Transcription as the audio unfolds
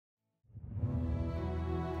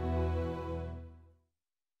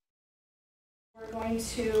going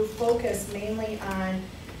to focus mainly on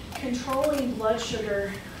controlling blood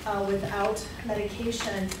sugar without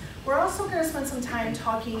medication. We're also going to spend some time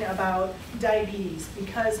talking about diabetes,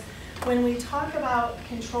 because when we talk about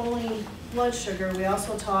controlling blood sugar, we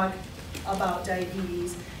also talk about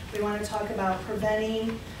diabetes. We want to talk about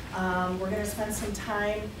preventing. We're going to spend some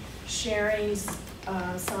time sharing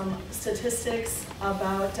some statistics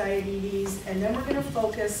about diabetes, and then we're going to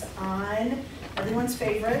focus on everyone's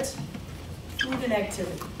favorite, food and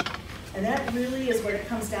activity. And that really is what it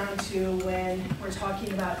comes down to when we're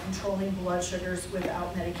talking about controlling blood sugars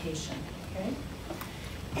without medication, okay?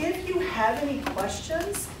 If you have any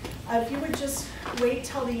questions, if you would just wait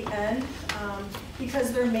till the end,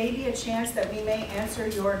 because there may be a chance that we may answer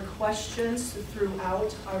your questions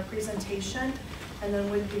throughout our presentation, and then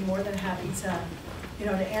we'd be more than happy to,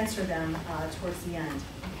 to answer them towards the end,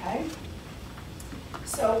 okay?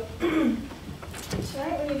 So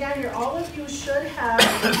tonight when you got here, all of you should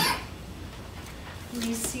have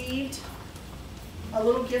received a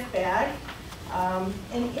little gift bag,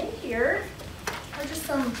 and in here are just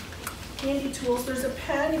some handy tools. There's a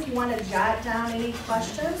pen if you want to jot down any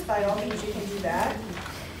questions. By all means, you can do that.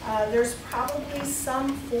 There's probably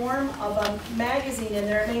some form of a magazine in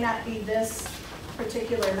there. It may not be this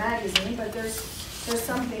particular magazine, but there's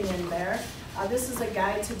something in there. This is a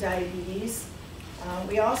guide to diabetes.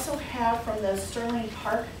 We also have from the Sterling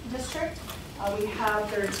Park District, we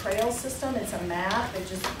have their trail system. It's a map.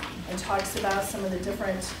 It talks about some of the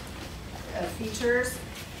different features.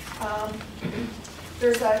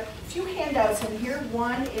 There's a few handouts in here.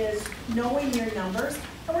 One is knowing your numbers.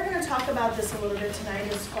 And we're going to talk about this a little bit tonight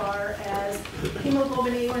as far as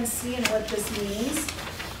hemoglobin A1C and what this means.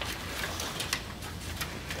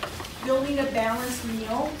 Building a balanced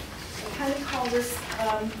meal. I kind of call this,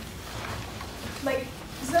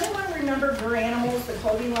 does anyone remember Garanimals, the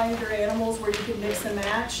clothing line Garanimals, where you could mix and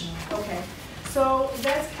match? Okay, so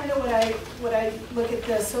that's kind of what I look at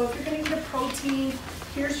this. So if you're going to eat a protein,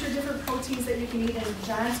 here's your different proteins that you can eat, and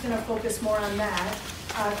John's going to focus more on that.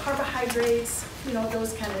 Carbohydrates,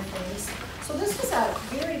 those kind of things. So this is a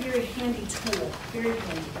very, very handy tool, very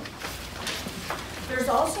handy. There's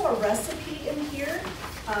also a recipe in here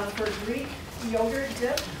for Greek yogurt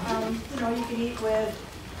dip. You can eat with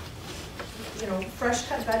fresh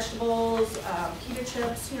cut vegetables, pita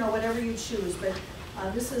chips, whatever you choose, but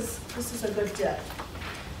this is a good dip.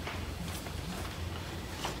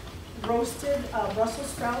 Roasted Brussels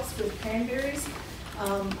sprouts with cranberries.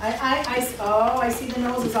 I see the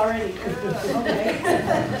noses already.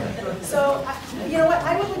 Okay. So, you know what,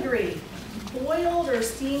 I will agree. Boiled or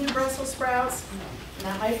steamed Brussels sprouts,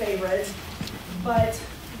 not my favorite, but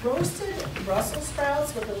roasted Brussels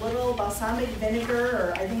sprouts with a little balsamic vinegar,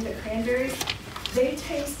 or I think the cranberries, they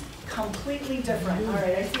taste completely different. All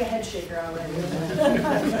right, I see a head shaker already.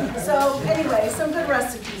 So anyway, some good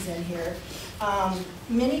recipes in here.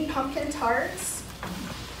 Mini pumpkin tarts,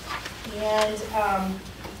 and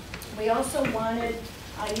we also wanted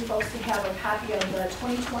you folks to have a copy of the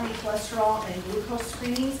 2020 cholesterol and glucose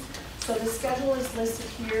screenings. So the schedule is listed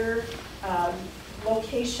here,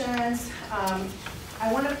 locations.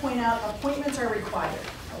 I want to point out appointments are required,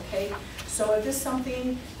 okay? So if this is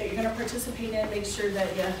something that you're going to participate in, make sure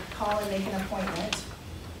that you call and make an appointment.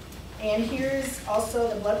 And here's also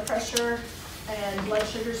the blood pressure and blood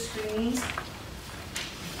sugar screenings.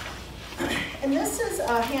 And this is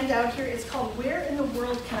a handout here. It's called Where in the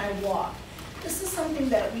World Can I Walk? This is something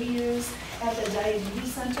that we use at the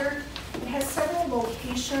Diabetes Center. It has several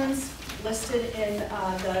locations listed in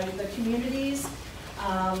the communities,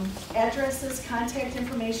 addresses, contact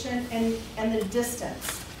information, and the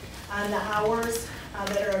distance on the hours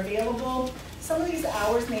that are available. Some of these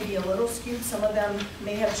hours may be a little skewed. Some of them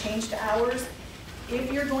may have changed hours. If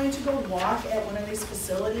you're going to go walk at one of these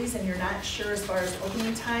facilities and you're not sure as far as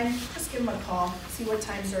opening time, just give them a call, see what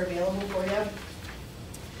times are available for you.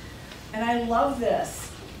 And I love this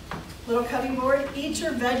little cutting board. Eat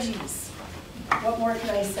your veggies. What more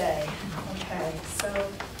could I say? Okay, so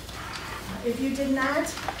if you did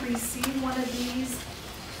not receive one of these,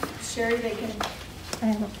 Sherry, they can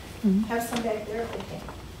have some back there. Okay,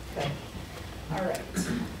 good. All right.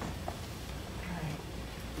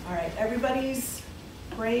 All right, everybody's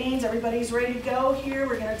brains, everybody's ready to go here.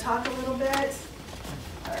 We're going to talk a little bit.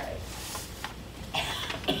 All right.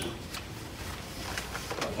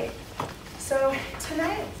 Okay, so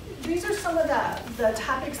tonight, these are some of the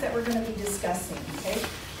topics that we're going to be discussing, okay?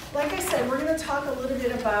 Like I said, we're going to talk a little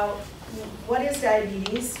bit about what is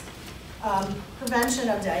diabetes, prevention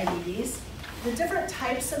of diabetes, the different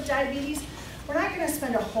types of diabetes. We're not going to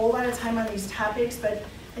spend a whole lot of time on these topics, but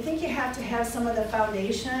I think you have to have some of the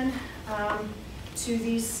foundation to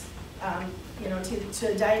these,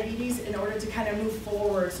 to diabetes in order to kind of move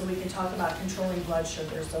forward so we can talk about controlling blood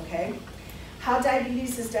sugars, okay? How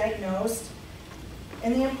diabetes is diagnosed,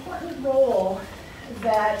 and the important role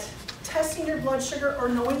that testing your blood sugar or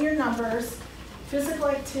knowing your numbers, physical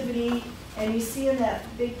activity, and you see in that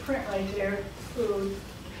big print right there, food.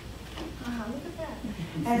 Look at that.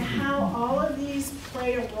 And how all of these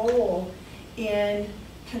play a role in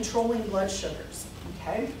controlling blood sugars,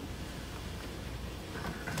 okay?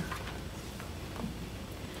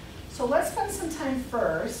 So let's spend some time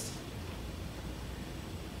first.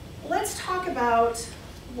 Let's talk about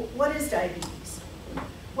what is diabetes.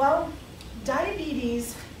 Well,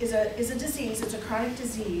 diabetes is a disease, it's a chronic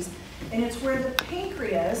disease, and it's where the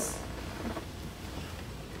pancreas,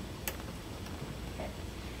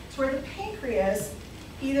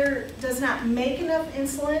 either does not make enough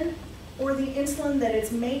insulin, or the insulin that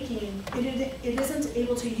it's making, it isn't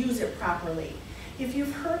able to use it properly. If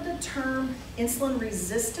you've heard the term insulin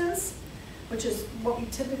resistance, which is what we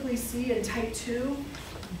typically see in type 2,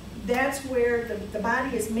 that's where the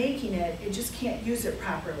body is making it, it just can't use it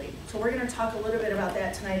properly. So we're going to talk a little bit about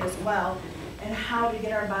that tonight as well, and how to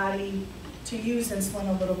get our body to use insulin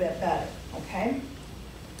a little bit better, okay?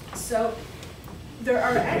 So there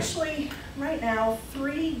are actually, right now,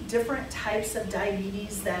 3 different types of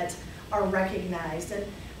diabetes that are recognized. And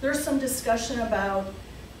there's some discussion about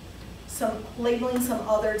labeling some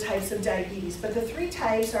other types of diabetes. But the 3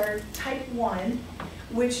 types are type 1,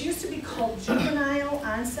 which used to be called juvenile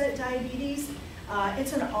onset diabetes.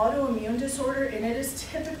 It's an autoimmune disorder, and it is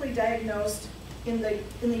typically diagnosed in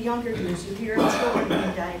the younger years. You hear children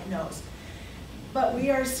being diagnosed. But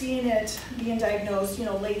we are seeing it being diagnosed,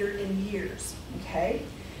 later in years, okay?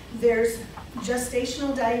 There's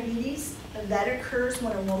gestational diabetes that occurs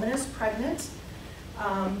when a woman is pregnant.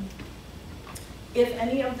 If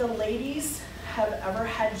any of the ladies have ever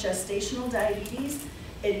had gestational diabetes,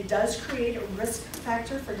 it does create a risk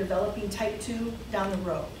factor for developing type 2 down the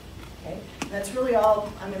road, okay? And that's really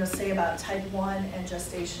all I'm gonna say about type 1 and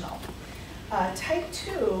gestational. Type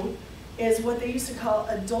 2 is what they used to call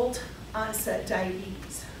adult onset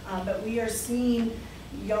diabetes, but we are seeing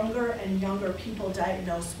younger and younger people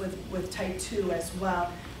diagnosed with type 2 as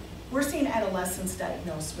well. We're seeing adolescents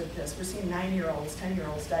diagnosed with this. We're seeing 9-year-olds,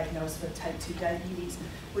 10-year-olds diagnosed with type 2 diabetes,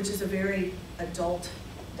 which is a very adult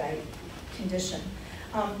condition.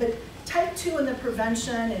 But type 2 and the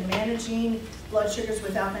prevention and managing blood sugars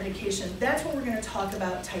without medication, that's what we're going to talk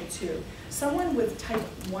about type 2. Someone with type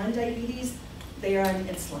 1 diabetes, they are on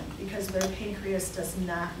insulin because their pancreas does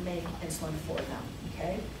not make insulin for them,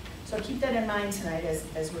 okay? So keep that in mind tonight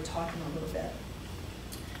as we're talking a little bit.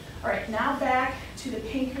 All right, now back to the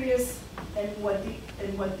pancreas and what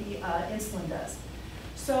the insulin does.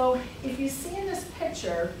 So if you see in this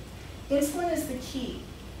picture, insulin is the key.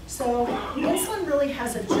 So insulin really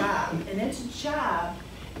has a job, and its job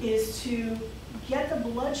is to get the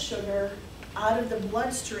blood sugar out of the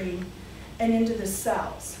bloodstream and into the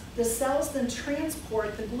cells. The cells then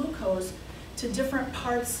transport the glucose to different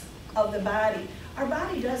parts of the body. Our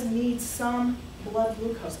body does need some blood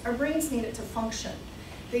glucose. Our brains need it to function.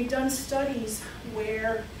 They've done studies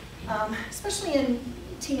where, especially in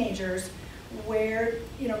teenagers, where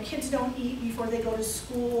kids don't eat before they go to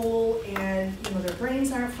school, and their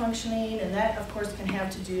brains aren't functioning, and that of course can have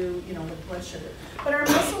to do with blood sugar. But our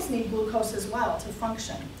muscles need glucose as well to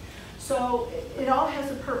function. So it all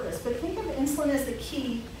has a purpose. But think of insulin as the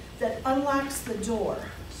key that unlocks the door,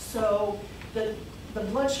 so the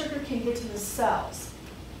blood sugar can get to the cells.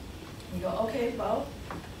 You go, okay, well,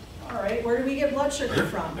 all right, where do we get blood sugar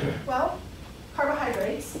from? Well,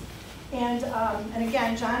 carbohydrates. And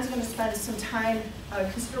again, John's going to spend some time, a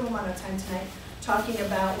considerable amount of time tonight, talking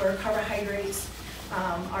about where carbohydrates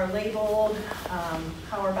are labeled,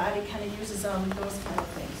 how our body kind of uses them, those kind of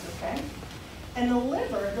things, okay? And the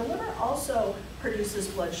liver also produces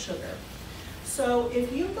blood sugar. So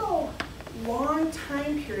if you go long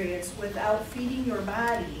time periods without feeding your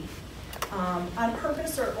body on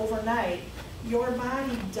purpose or overnight, your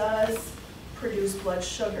body does produce blood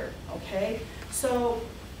sugar, okay? So,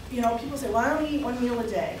 people say, well, I only eat 1 meal a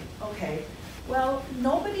day. Okay, well,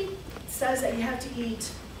 nobody says that you have to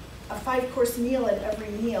eat a 5-course meal at every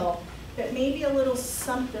meal, but maybe a little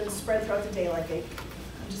something spread throughout the day, like I'm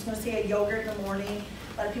just gonna say a yogurt in the morning.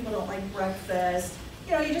 A lot of people don't like breakfast.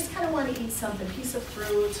 You just kind of want to eat something, piece of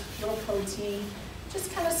fruit, a little protein,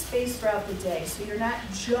 just kind of spaced throughout the day. So you're not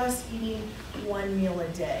just eating 1 meal a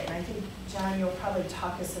day. And I think, John, you'll probably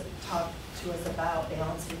talk to us about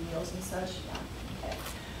balancing meals and such. Yeah. Okay.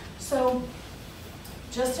 So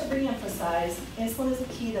just to reemphasize, insulin is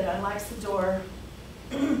the key that unlocks the door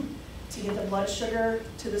to get the blood sugar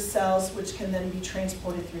to the cells, which can then be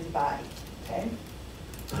transported through the body, okay?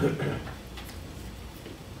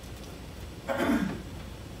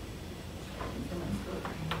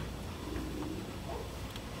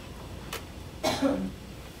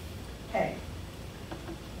 Okay.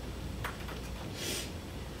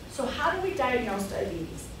 So how do we diagnose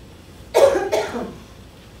diabetes?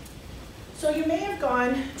 So you may have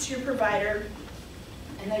gone to your provider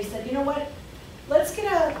and they said, you know what, let's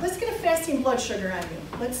get a fasting blood sugar on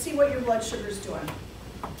you. Let's see what your blood sugar is doing.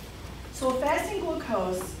 So fasting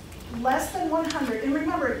glucose, less than 100, and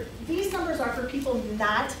remember, these numbers are for people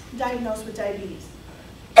not diagnosed with diabetes.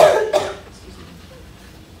 Excuse me.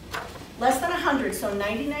 Less than 100, so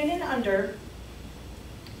 99 and under,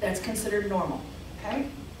 that's considered normal, okay?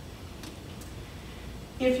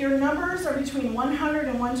 If your numbers are between 100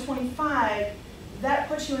 and 125, that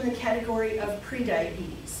puts you in the category of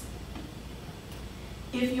prediabetes.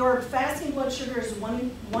 If your fasting blood sugar is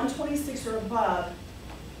 126 or above,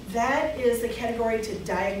 that is the category to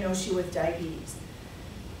diagnose you with diabetes.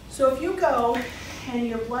 So if you go and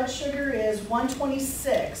your blood sugar is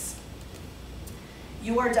 126,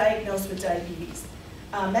 you are diagnosed with diabetes.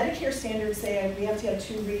 Medicare standards say we have to have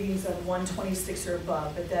 2 readings of 126 or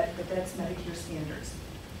above, but that's Medicare standards.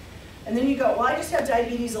 And then you go, well, I just have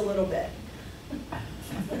diabetes a little bit.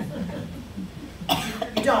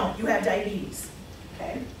 You don't, you have diabetes,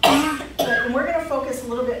 okay? And we're gonna focus a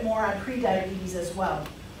little bit more on pre-diabetes as well.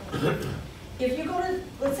 If you go to,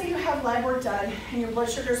 let's say you have lab work done and your blood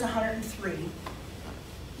sugar is 103,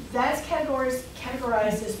 that's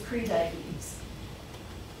categorized as pre-diabetes.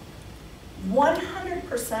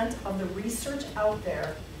 100% of the research out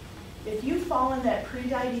there, if you fall in that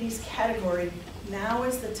pre-diabetes category, now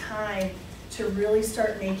is the time to really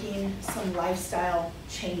start making some lifestyle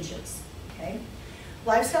changes, okay?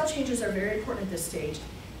 Lifestyle changes are very important at this stage.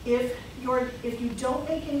 If you don't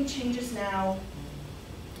make any changes now,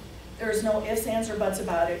 there's no ifs, ands, or buts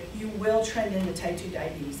about it, you will trend into type 2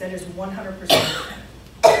 diabetes. That is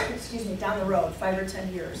 100%, excuse me, down the road, 5 or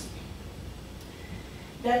 10 years.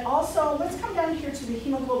 That also, let's come down here to the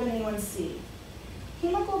hemoglobin A1C.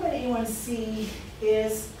 Hemoglobin A1C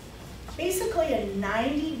is basically a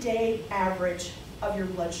 90-day average of your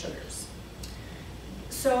blood sugars.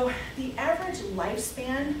 So the average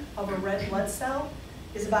lifespan of a red blood cell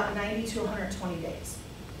is about 90 to 120 days.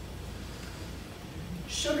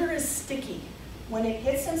 Sugar is sticky. When it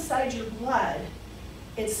gets inside your blood,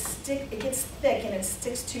 it gets thick and it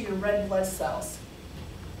sticks to your red blood cells.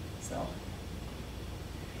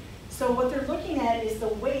 So what they're looking at is the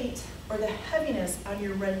weight or the heaviness on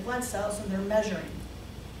your red blood cells, and they're measuring.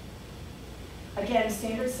 Again,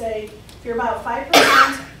 standards say if you're about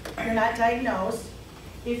 5%, you're not diagnosed.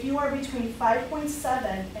 If you are between 5.7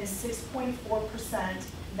 and 6.4%,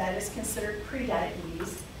 that is considered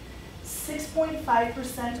prediabetes.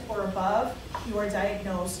 6.5% or above, you are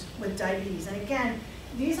diagnosed with diabetes. And again,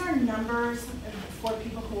 these are numbers for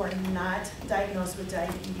people who are not diagnosed with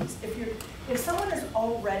diabetes. If someone is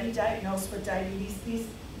already diagnosed with diabetes,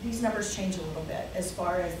 these numbers change a little bit as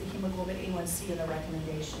far as the hemoglobin A1C and the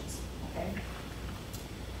recommendations, okay?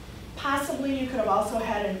 Possibly you could have also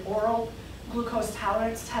had an oral glucose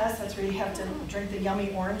tolerance test. That's where you have to drink the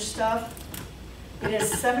yummy orange stuff. It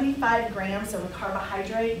is 75 grams of a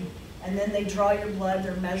carbohydrate, and then they draw your blood,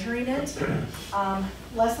 they're measuring it.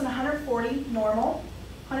 Less than 140, normal.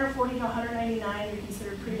 140 to 199, you're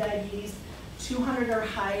considered prediabetes. 200 or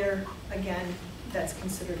higher, again, that's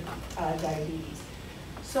considered diabetes.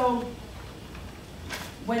 So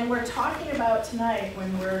when we're talking about tonight,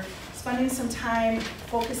 when we're spending some time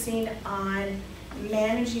focusing on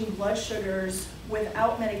managing blood sugars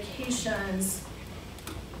without medications,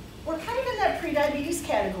 we're kind of in that prediabetes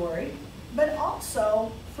category, but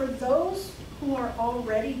also for those who are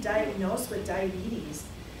already diagnosed with diabetes,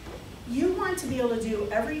 you want to be able to do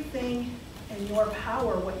everything in your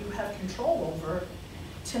power, what you have control over,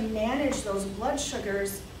 to manage those blood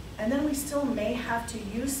sugars, and then we still may have to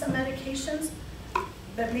use some medications,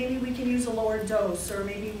 but maybe we can use a lower dose, or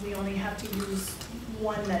maybe we only have to use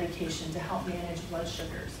one medication to help manage blood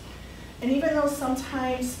sugars. And even though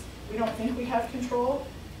sometimes we don't think we have control,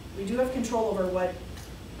 we do have control over what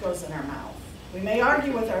goes in our mouth. We may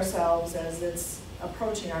argue with ourselves as it's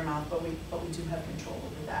approaching our mouth, but we do have control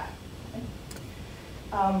over that.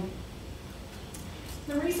 Okay?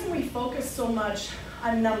 The reason we focus so much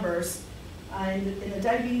on numbers, in the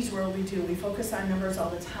diabetes world we focus on numbers all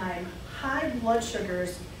the time. High blood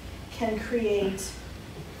sugars can create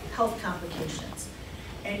health complications,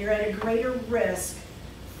 and you're at a greater risk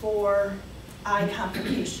for eye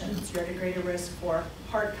complications, you're at a greater risk for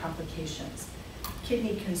heart complications.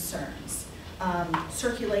 kidney concerns,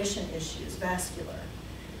 circulation issues, vascular.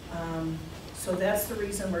 So that's the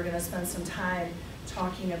reason we're going to spend some time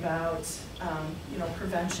talking about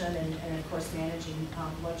prevention and of course managing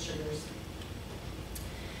blood sugars.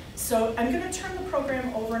 So I'm going to turn the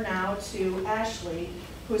program over now to Ashley,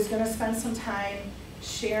 who is going to spend some time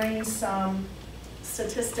sharing some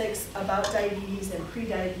statistics about diabetes and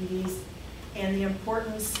prediabetes and the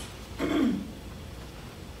importance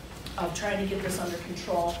of trying to get this under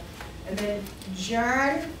control. And then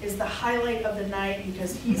John is the highlight of the night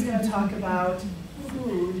because he's going to talk about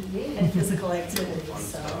food and physical activity.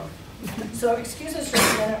 So excuse us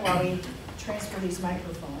just a minute while we transfer these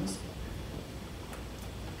microphones.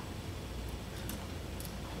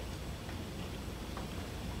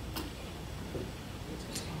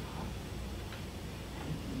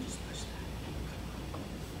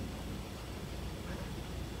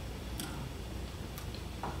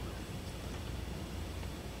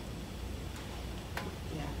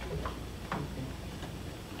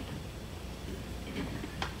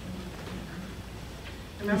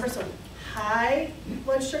 Remember, so high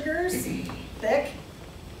blood sugars, thick,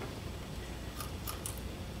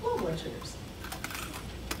 low blood sugars,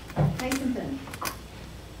 nice and thin.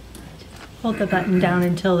 Hold the button down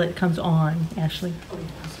until it comes on, Ashley. Oh,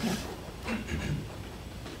 yeah.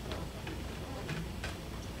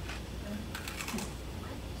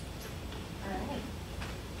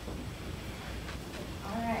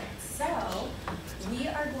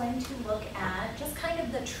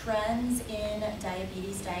 Trends in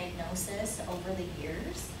diabetes diagnosis over the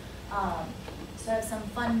years. So I have some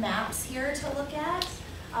fun maps here to look at.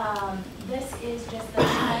 This is just the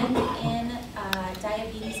trend in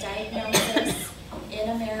diabetes diagnosis in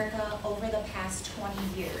America over the past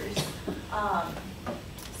 20 years.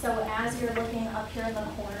 So as you're looking up here in the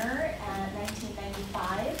corner at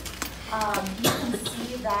 1995, you can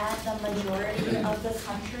see that the majority of the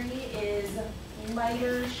country is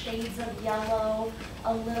lighter shades of yellow,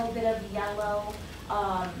 a little bit of yellow.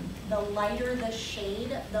 The lighter the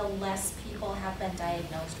shade, the less people have been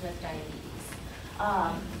diagnosed with diabetes.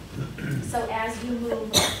 So as you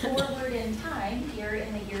move forward in time, here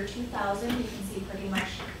in the year 2000, you can see pretty much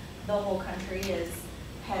the whole country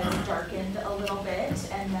has darkened a little bit,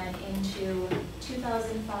 and then into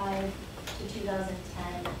 2005 to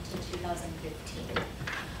 2010 to 2015.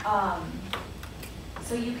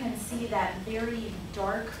 So you can see that very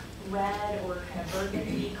dark red or kind of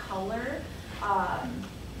burgundy color.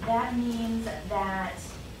 That means that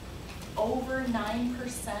over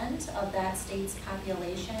 9% of that state's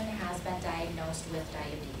population has been diagnosed with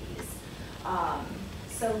diabetes.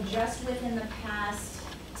 So just within the past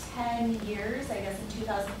 10 years, I guess in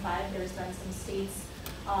 2005, there's been some states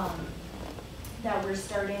that we're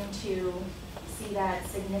starting to see that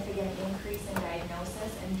significant increase in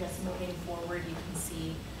diagnosis, and just moving forward, you can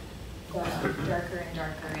see the darker and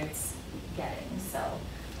darker it's getting. So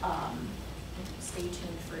stay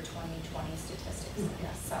tuned for 2020 statistics, I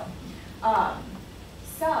guess.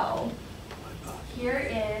 So here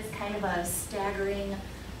is kind of a staggering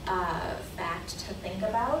fact to think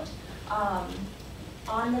about.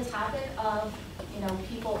 On the topic of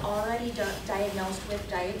people already diagnosed with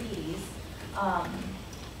diabetes,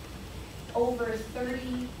 over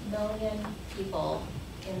 30 million people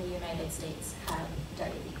in the United States have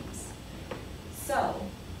diabetes. So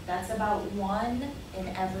that's about 1 in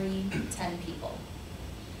every 10 people,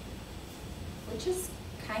 which is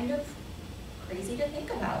kind of crazy to think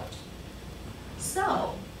about.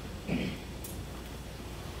 So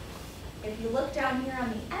if you look down here on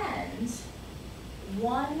the end,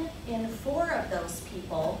 1 in 4 of those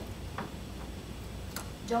people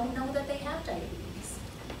don't know that they have diabetes,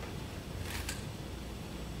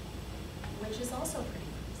 which is also pretty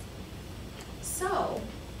crazy. So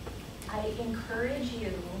I encourage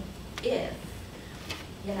you, if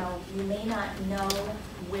you may not know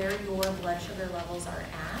where your blood sugar levels are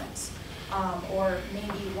at, or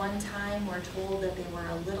maybe one time we're told that they were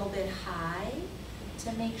a little bit high,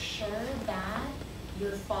 to make sure that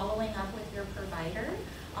you're following up with your provider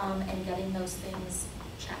and getting those things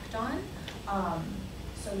checked on,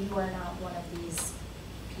 so you are not one of these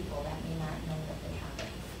people that may not know that they have it.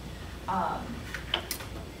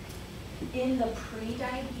 In the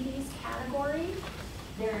pre-diabetes category,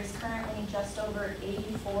 there is currently just over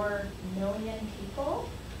 84 million people.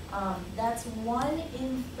 That's 1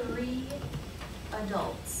 in 3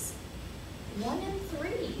 adults. 1 in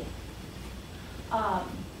 3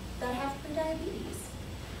 that have prediabetes.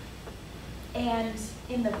 And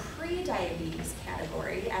in the pre-diabetes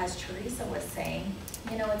category, as Teresa was saying,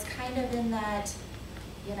 it's kind of in that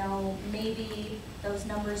You know, maybe those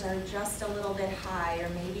numbers are just a little bit high, or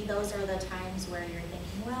maybe those are the times where you're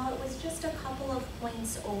thinking, well, it was just a couple of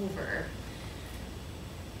points over.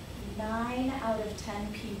 9 out of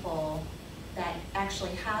 10 people that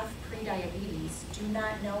actually have prediabetes do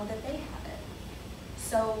not know that they have it.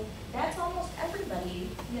 So that's almost everybody,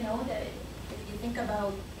 you know, that if you think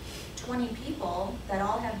about 20 people that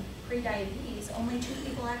all have prediabetes, only 2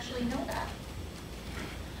 people actually know that.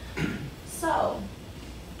 So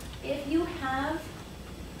if you have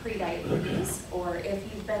prediabetes, or if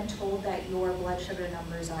you've been told that your blood sugar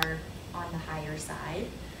numbers are on the higher side,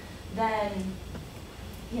 then,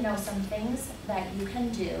 you know, some things that you can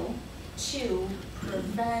do to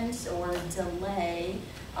prevent or delay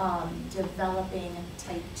developing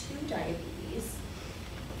type 2 diabetes.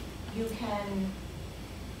 You can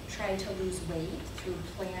try to lose weight through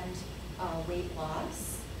planned weight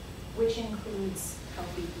loss, which includes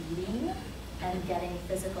healthy eating and getting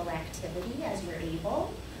physical activity as you're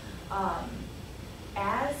able.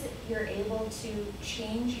 As you're able to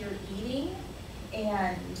change your eating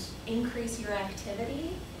and increase your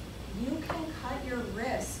activity, you can cut your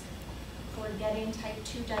risk for getting type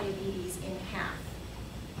 2 diabetes in half,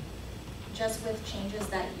 just with changes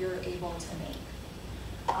that you're able to make.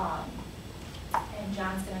 And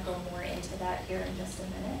John's gonna go more into that here in just a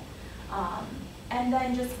minute. And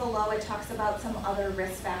then just below it talks about some other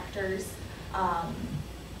risk factors.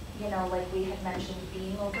 You know, like we had mentioned,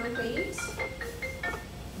 being overweight,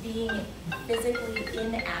 being physically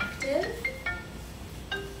inactive,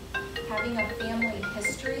 having a family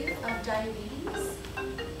history of diabetes,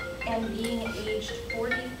 and being aged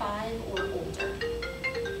 45 or older.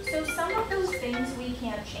 So some of those things we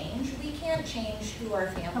can't change. We can't change who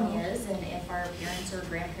our family is and if our parents or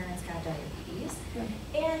grandparents got diabetes.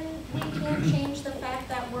 And we can't change the fact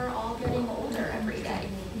that we're all getting older every day.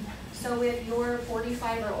 So if you're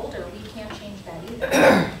 45 or older, we can't change that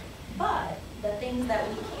either. But the things that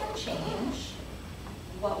we can change,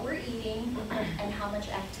 what we're eating and how much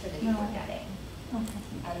activity we're getting.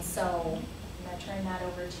 And so I'm going to turn that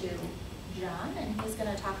over to John, and he's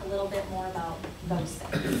going to talk a little bit more about those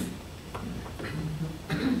things.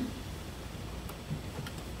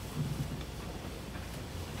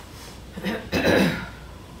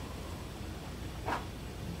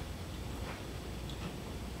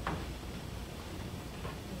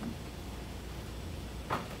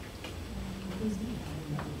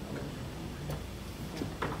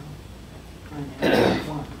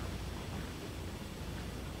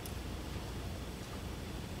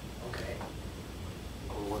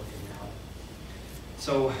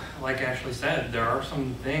 So, like Ashley said, there are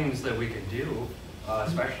some things that we can do,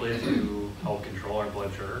 especially to help control our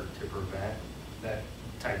blood sugar to prevent that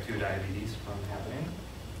type 2 diabetes from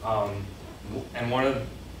happening. And one of the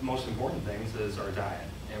most important things is our diet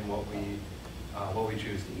and what we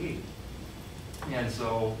choose to eat. And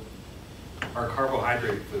so, our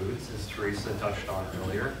carbohydrate foods, as Teresa touched on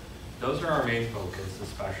earlier, those are our main focus,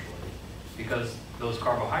 especially because those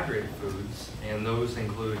carbohydrate foods, and those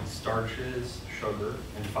include starches, sugar,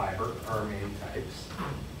 and fiber, are our main types.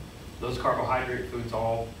 Those carbohydrate foods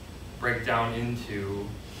all break down into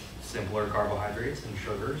simpler carbohydrates and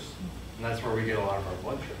sugars, and that's where we get a lot of our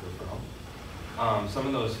blood sugar from. Some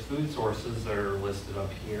of those food sources that are listed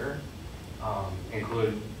up here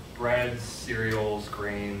include breads, cereals,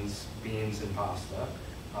 grains, beans, and pasta,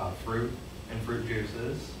 fruit and fruit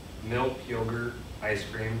juices, milk, yogurt, ice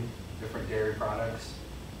cream, different dairy products,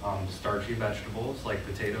 starchy vegetables like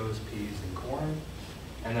potatoes, peas, and corn,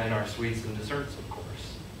 and then our sweets and desserts, of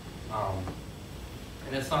course.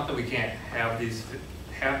 And it's not that we can't have these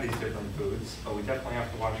different foods, but we definitely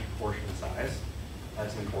have to watch the portion size.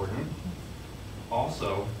 That's important.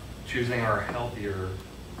 Also, choosing our healthier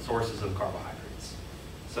sources of carbohydrates.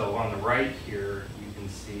 So on the right here, you can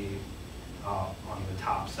see on the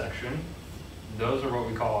top section, those are what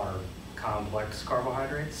we call our complex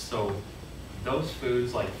carbohydrates. So those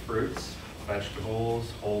foods like fruits,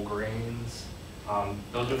 vegetables, whole grains,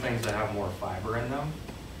 those are things that have more fiber in them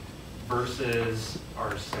versus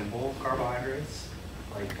our simple carbohydrates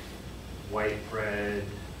like white bread,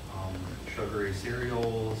 sugary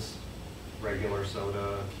cereals, regular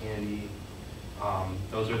soda, candy.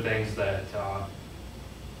 Those are things that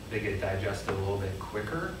they get digested a little bit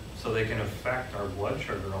quicker, so they can affect our blood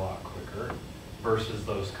sugar a lot quicker versus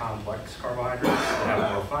those complex carbohydrates that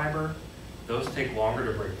have more fiber. Those take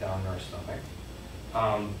longer to break down in our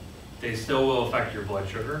stomach. They still will affect your blood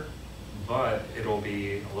sugar, but it'll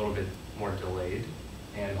be a little bit more delayed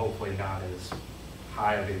and hopefully not as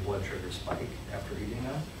high of a blood sugar spike after eating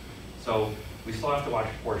them. So we still have to watch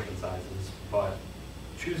portion sizes, but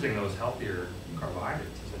choosing those healthier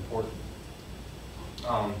carbohydrates is important.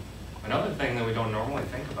 Another thing that we don't normally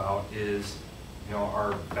think about is,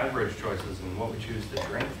 our beverage choices and what we choose to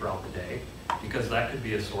drink throughout the day, because that could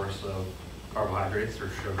be a source of carbohydrates or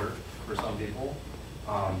sugar for some people.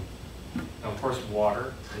 And of course,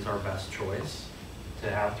 water is our best choice to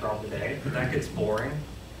have throughout the day, but that gets boring.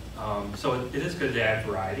 So it is good to add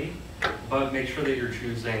variety, but make sure that you're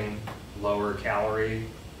choosing lower calorie,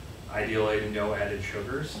 ideally no added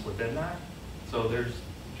sugars within that. So there's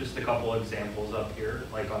just a couple examples up here,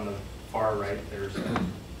 like on the far right, there's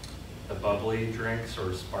the bubbly drinks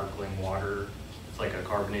or sparkling water. It's like a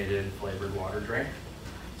carbonated flavored water drink,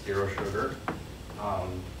 0 sugar.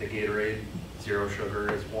 The Gatorade 0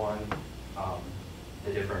 sugar is one.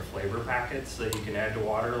 The different flavor packets that you can add to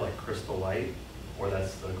water, like Crystal Light, or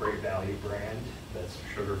that's the Great Value brand that's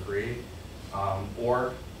sugar-free,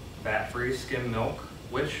 or fat-free skim milk,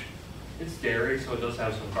 which it's dairy, so it does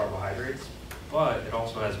have some carbohydrates, but it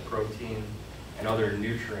also has protein and other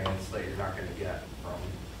nutrients that you're not going to get from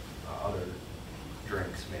other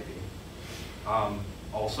drinks, maybe.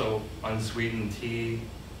 Also, unsweetened tea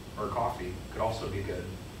or coffee could also be good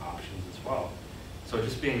options as well. So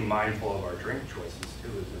just being mindful of our drink choices too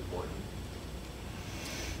is important.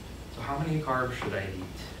 So how many carbs should I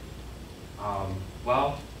eat?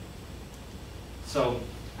 So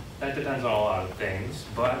that depends on a lot of things,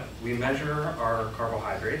 but we measure our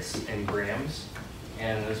carbohydrates in grams,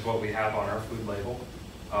 and this is what we have on our food label.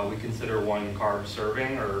 We consider one carb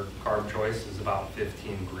serving or carb choice is about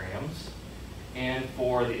 15 grams. And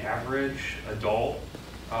for the average adult,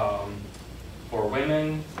 for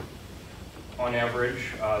women, on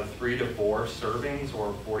average, 3 to 4 servings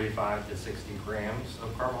or 45 to 60 grams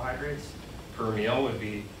of carbohydrates per meal would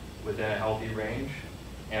be within a healthy range.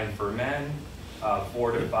 And for men,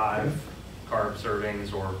 4 to 5 carb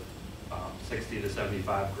servings or 60 to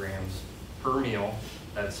 75 grams per meal.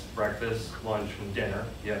 That's breakfast, lunch, and dinner.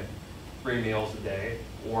 You have 3 meals a day,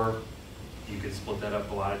 or you could split that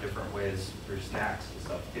up a lot of different ways through snacks and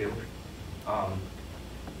stuff too.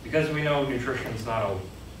 Because we know nutrition is not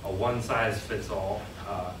a one-size-fits-all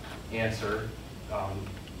answer.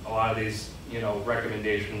 A lot of these,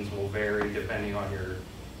 recommendations will vary depending on your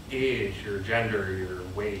age, your gender, your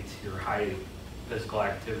weight, your height, physical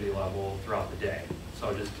activity level throughout the day.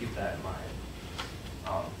 So just keep that in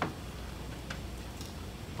mind.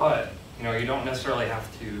 But you don't necessarily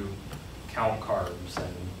have to count carbs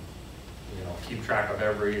and keep track of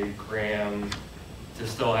every gram to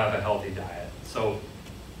still have a healthy diet. So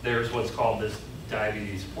there's what's called this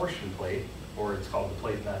diabetes portion plate, or it's called the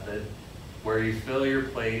plate method, where you fill your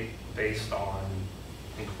plate based on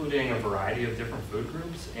including a variety of different food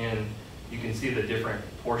groups, and you can see the different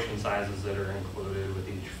portion sizes that are included with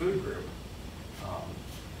each food group.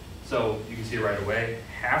 So you can see right away,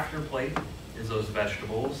 half your plate is those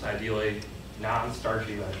vegetables, ideally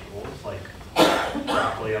non-starchy vegetables like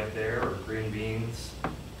broccoli up there, or green beans,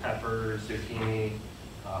 peppers, zucchini,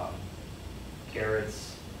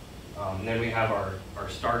 carrots. And then we have our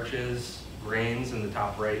starches, grains in the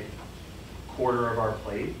top right quarter of our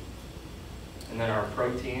plate. And then our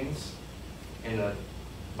proteins in the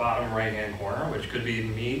bottom right-hand corner, which could be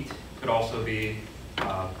meat, could also be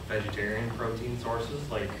vegetarian protein sources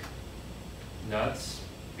like nuts,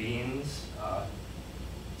 beans,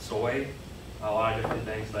 soy, a lot of different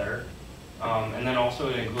things there. And then also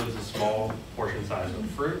it includes a small portion size of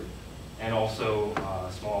fruit and also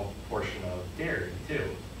a small portion of dairy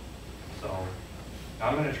too. So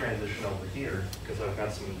I'm going to transition over here because I've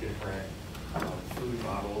got some different food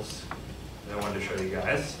models that I wanted to show you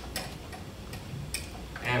guys.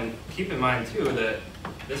 And keep in mind too that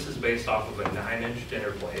this is based off of a 9-inch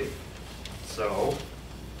dinner plate. So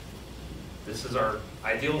this is our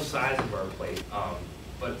ideal size of our plate.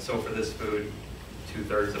 But so for this food,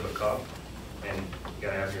 2/3 of a cup, and you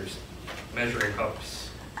gotta have your measuring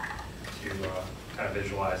cups to kind of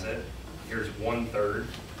visualize it. Here's 1/3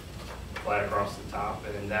 flat across the top,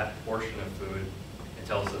 and in that portion of food, it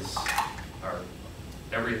tells us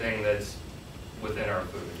everything that's within our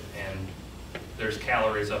food. And there's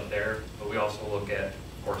calories up there, but we also look at,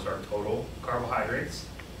 of course, our total carbohydrates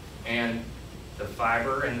and the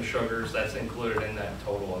fiber and the sugars that's included in that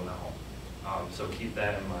total amount. So keep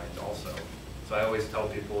that in mind also. So I always tell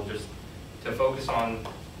people just to focus on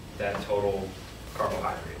that total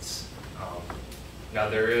carbohydrates. Now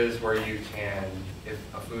there is where you can, if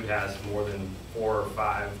a food has more than 4 or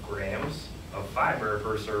 5 grams of fiber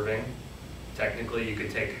per serving, technically you could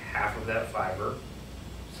take half of that fiber,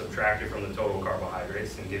 subtract it from the total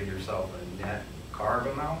carbohydrates, and give yourself a net carb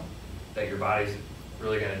amount that your body's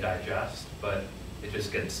really going to digest, but it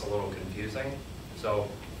just gets a little confusing. So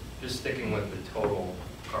just sticking with the total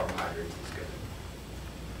carbohydrates is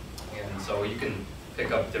good. And so you can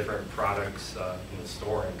pick up different products in the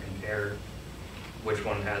store and compare which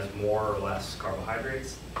one has more or less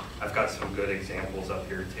carbohydrates. I've got some good examples up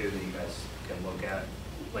here too that you guys can look at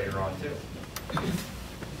later on too.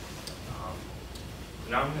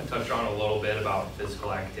 Now I'm going to touch on a little bit about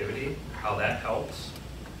physical activity, how that helps.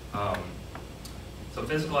 So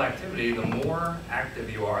physical activity, the more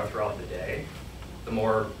active you are throughout the day, the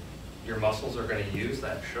more your muscles are going to use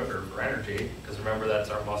that sugar for energy, because remember that's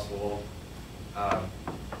our muscle,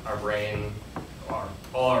 our brain,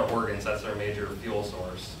 all our organs, that's our major fuel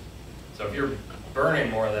source. So if you're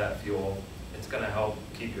burning more of that fuel, it's going to help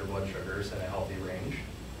keep your blood sugars in a healthy range.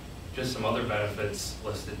 Just some other benefits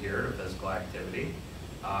listed here to physical activity.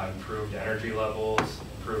 Improved energy levels,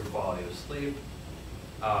 improved quality of sleep.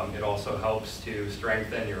 It also helps to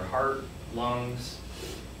strengthen your heart, lungs,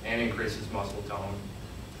 and increases muscle tone.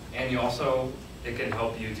 And it can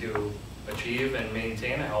help you to achieve and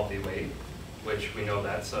maintain a healthy weight, which we know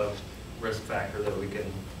that's a risk factor that we can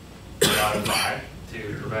modify to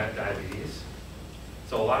prevent diabetes.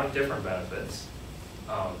 So a lot of different benefits.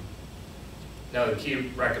 Now the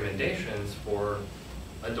key recommendations for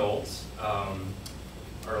adults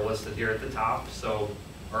are listed here at the top. So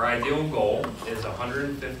our ideal goal is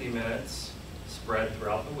 150 minutes spread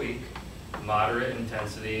throughout the week, moderate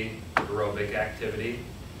intensity aerobic activity,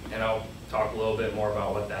 and I'll talk a little bit more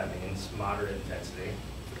about what that means, moderate intensity,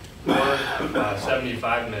 or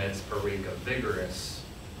 75 minutes per week of vigorous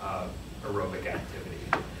aerobic activity.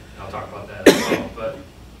 And I'll talk about that as well, but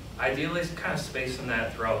ideally kind of spacing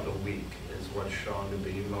that throughout the week is what's shown to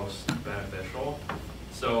be most beneficial.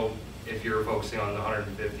 So if you're focusing on the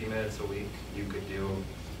 150 minutes a week, you could do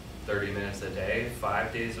 30 minutes a day,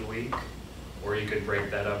 5 days a week, or you could break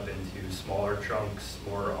that up into smaller chunks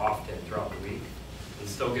more often throughout the week and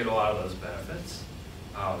still get a lot of those benefits.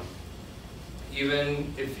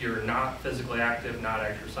 Even if you're not physically active, not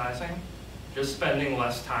exercising, just spending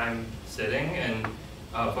less time sitting and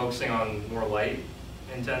focusing on more light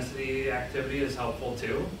intensity activity is helpful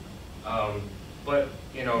too. But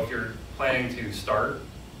if you're planning to start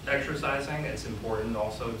exercising, it's important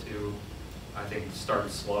also to, I think, start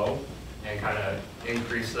slow and kind of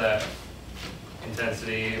increase that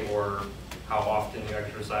intensity or how often you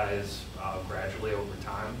exercise gradually over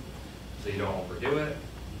time so you don't overdo it.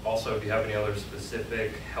 Also, if you have any other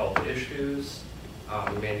specific health issues,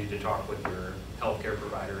 you may need to talk with your healthcare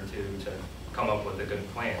provider too to come up with a good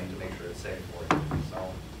plan to make sure it's safe for you.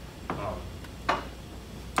 So,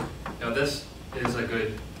 now this is a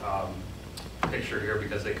good picture here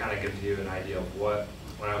because it kind of gives you an idea of what,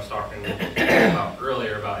 when I was talking about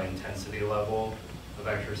earlier about intensity level of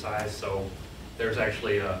exercise. So there's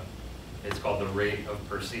actually it's called the rate of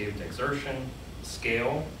perceived exertion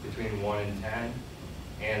scale between 1 and 10.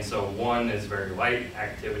 And so 1 is very light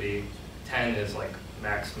activity, 10 is like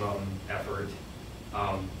maximum effort.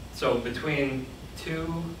 So between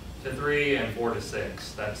 2 to 3 and 4 to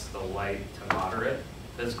 6, that's the light to moderate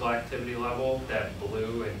physical activity level, that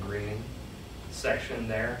blue and green section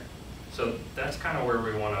there. So that's kind of where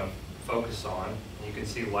we want to focus on. You can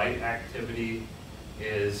see light activity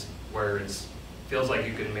is where it feels like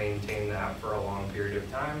you can maintain that for a long period of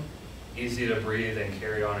time, easy to breathe and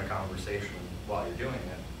carry on a conversation while you're doing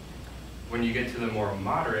it. When you get to the more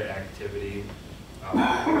moderate activity,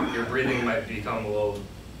 your breathing might become a little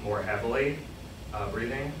more heavily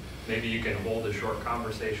breathing. Maybe you can hold a short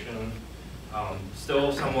conversation,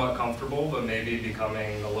 still somewhat comfortable, but maybe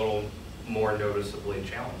becoming a little more noticeably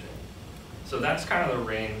challenging. So that's kind of the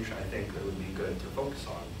range I think that would be good to focus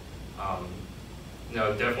on.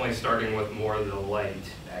 Definitely starting with more of the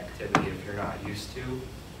light activity if you're not used to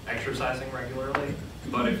exercising regularly.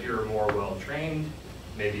 But if you're more well-trained,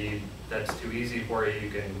 maybe that's too easy for you, you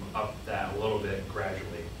can up that a little bit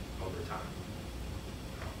gradually over time.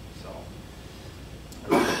 So,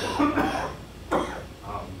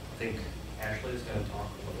 I think Ashley is going to talk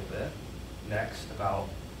a little bit next about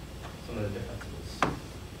some of the differences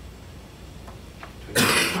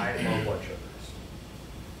between high and low blood sugars.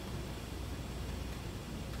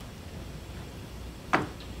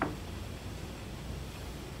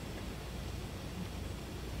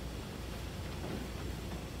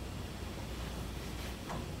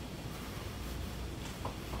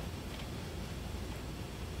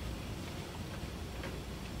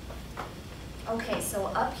 Okay, so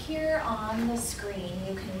up here on the screen,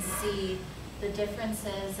 you can see the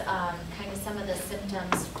differences, kind of some of the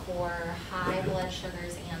symptoms for high blood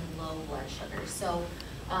sugars and low blood sugars. So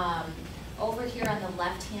over here on the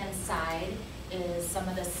left-hand side, is some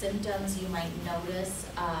of the symptoms you might notice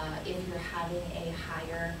if you're having a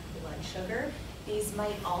higher blood sugar. These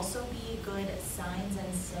might also be good signs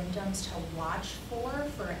and symptoms to watch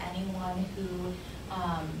for anyone who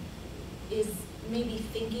is maybe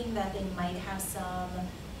thinking that they might have some,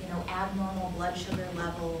 abnormal blood sugar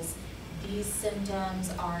levels. These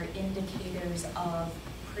symptoms are indicators of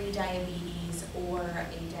prediabetes or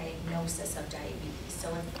a diagnosis of diabetes. So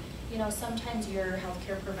if, sometimes your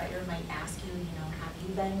healthcare provider might ask you, have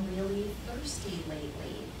you been really thirsty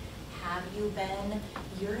lately? Have you been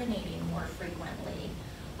urinating more frequently?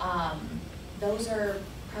 Those are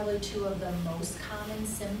probably two of the most common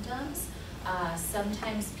symptoms.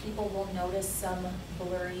 Sometimes people will notice some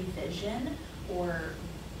blurry vision or,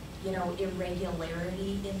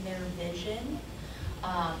 irregularity in their vision.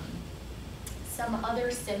 Some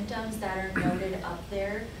other symptoms that are noted up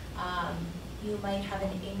there, you might have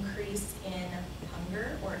an increase in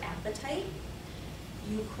hunger or appetite.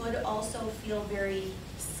 You could also feel very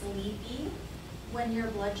sleepy when your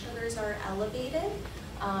blood sugars are elevated.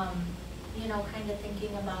 Kind of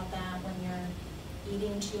thinking about that when you're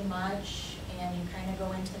eating too much and you kind of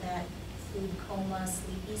go into that food coma,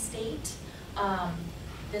 sleepy state.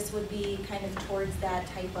 This would be kind of towards that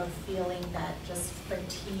type of feeling, that just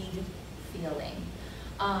fatigue feeling.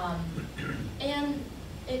 And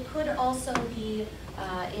it could also be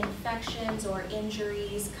infections or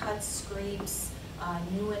injuries, cuts, scrapes,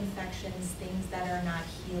 new infections, things that are not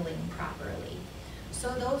healing properly.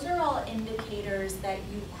 So those are all indicators that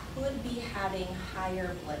you could be having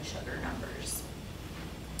higher blood sugar numbers.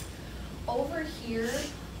 Over here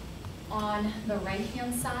on the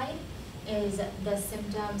right-hand side is the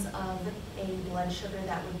symptoms of a blood sugar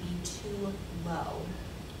that would be too low.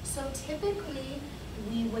 So typically,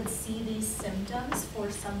 we would see these symptoms for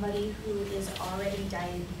somebody who is already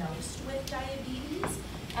diagnosed with diabetes,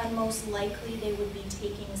 and most likely they would be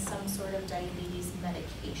taking some sort of diabetes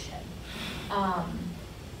medication.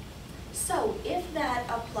 So if that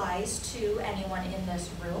applies to anyone in this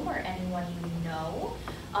room or anyone you know,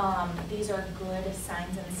 these are good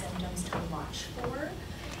signs and symptoms to watch for.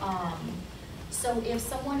 So if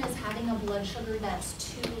someone is having a blood sugar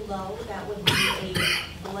that's too low, that would be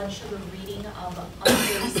a blood sugar reading of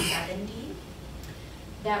under 70.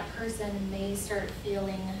 That person may start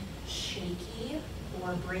feeling shaky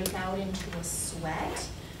or break out into a sweat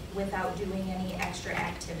without doing any extra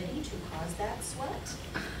activity to cause that sweat.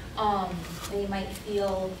 They might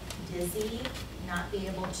feel dizzy, not be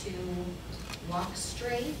able to walk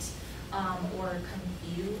straight, or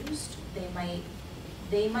confused.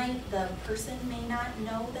 The person may not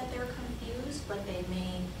know that they're confused, but they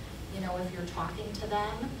may, if you're talking to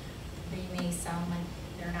them, they may sound like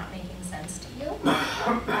they're not making sense to you.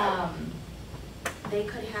 They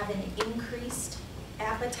could have an increased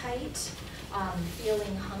appetite,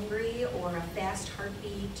 feeling hungry or a fast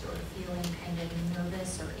heartbeat, or feeling kind of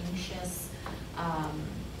nervous or anxious.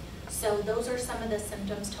 So those are some of the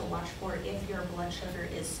symptoms to watch for if your blood sugar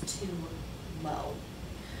is too low.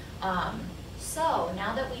 So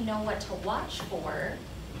now that we know what to watch for,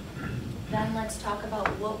 then let's talk about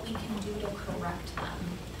what we can do to correct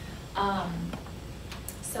them.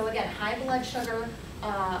 So again, high blood sugar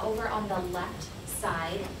over on the left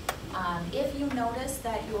side. If you notice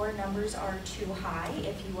that your numbers are too high,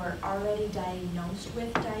 if you are already diagnosed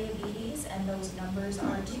with diabetes and those numbers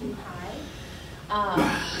are too high,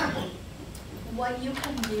 what you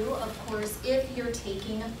can do, of course, if you're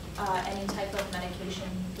taking any type of medication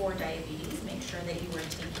for diabetes, make sure that you are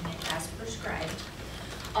taking it as prescribed.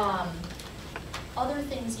 Other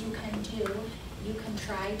things you can do, you can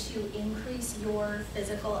try to increase your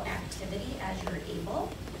physical activity as you're able.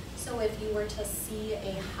 So if you were to see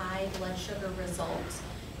a high blood sugar result,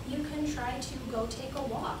 you can try to go take a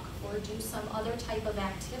walk or do some other type of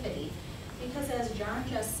activity. Because as John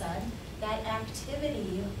just said, that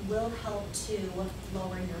activity will help to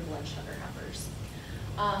lower your blood sugar numbers.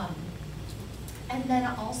 And then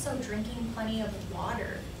also drinking plenty of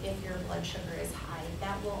water if your blood sugar is high.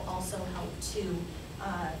 That will also help to,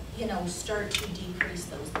 start to decrease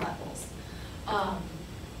those levels.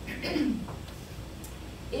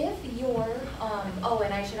 If you're,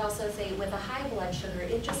 and I should also say with a high blood sugar,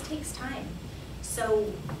 it just takes time.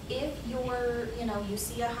 So if you're, you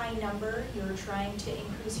see a high number, you're trying to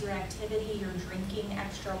increase your activity, you're drinking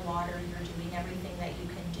extra water, you're doing everything that you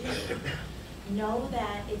can do, know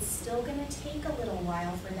that it's still gonna take a little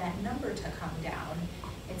while for that number to come down.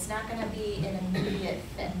 It's not gonna be an immediate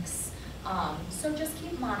fix. So just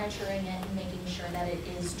keep monitoring it and making sure that it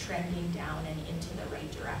is trending down and into the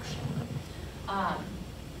right direction.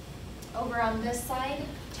 Over on this side,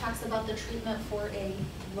 talks about the treatment for a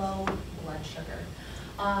low blood sugar.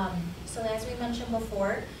 So as we mentioned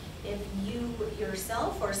before, if you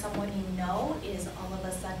yourself or someone you know is all of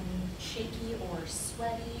a sudden shaky or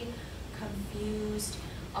sweaty, confused,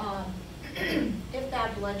 if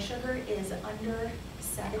that blood sugar is under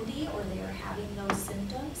 70 or they are having those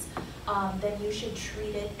symptoms, then you should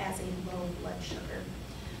treat it as a low blood sugar.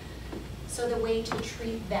 So the way to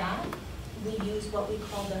treat that, we use what we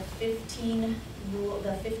call the 15 rule, the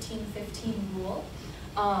 15-15 rule.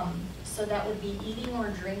 So that would be eating or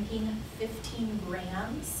drinking 15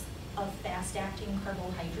 grams of fast-acting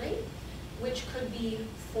carbohydrate, which could be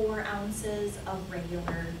 4 ounces of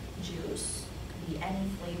regular juice, could be any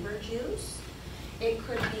flavor juice. It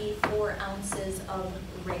could be 4 ounces of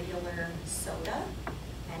regular soda,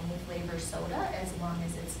 any flavor soda, as long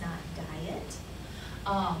as it's not diet.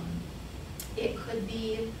 It could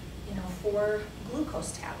be, 4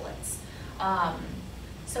 glucose tablets.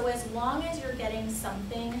 So as long as you're getting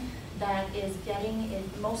something that is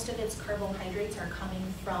most of its carbohydrates are coming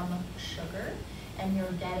from sugar, and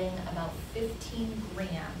you're getting about 15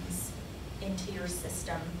 grams into your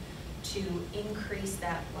system to increase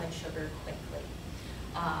that blood sugar quickly.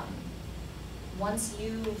 Once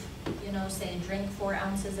you've, say drink 4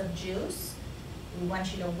 ounces of juice, we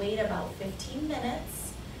want you to wait about 15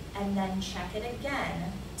 minutes and then check it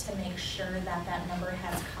again to make sure that that number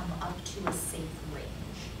has come up to a safe range.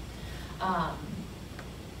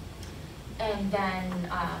 And then,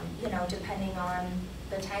 depending on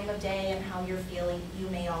the time of day and how you're feeling, you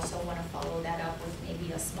may also want to follow that up with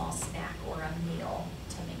maybe a small snack or a meal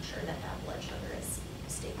to make sure that that blood sugar is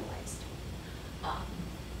stabilized.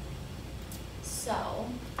 So,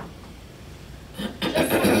 just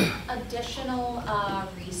some additional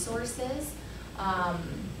resources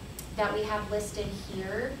that we have listed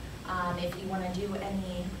here. If you want to do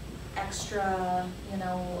any extra,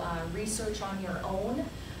 research on your own,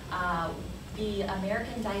 the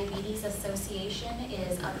American Diabetes Association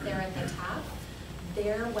is up there at the top.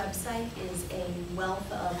 Their website is a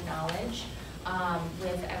wealth of knowledge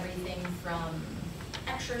with everything from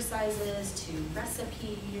exercises to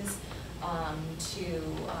recipes to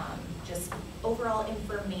just overall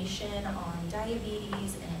information on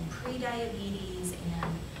diabetes and pre-diabetes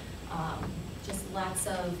and just lots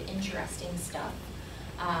of interesting stuff.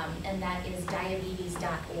 And that is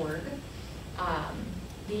diabetes.org.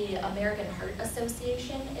 The American Heart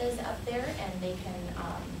Association is up there, and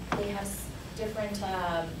they have different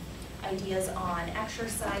ideas on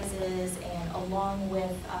exercises and along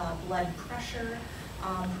with blood pressure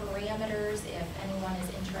parameters if anyone is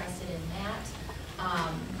interested in that.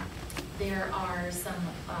 There are some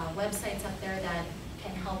websites up there that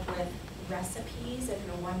can help with recipes if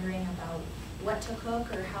you're wondering about what to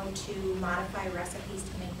cook or how to modify recipes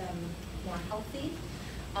to make them more healthy.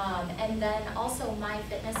 And then also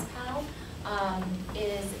MyFitnessPal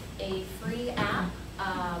is a free app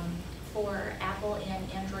for Apple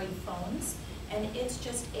and Android phones, and it's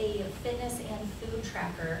just a fitness and food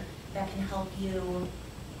tracker that can help you,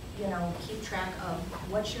 keep track of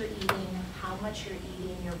what you're eating, how much you're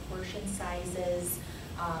eating, your portion sizes.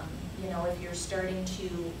 If you're starting to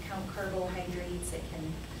count carbohydrates, it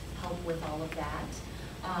can help with all of that.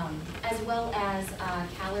 As well as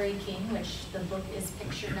Calorie King, which the book is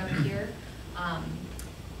pictured up here.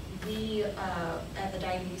 We at the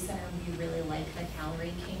Diabetes Center, we really like the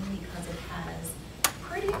Calorie King because it has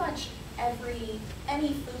pretty much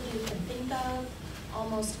any food you can think of,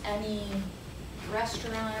 almost any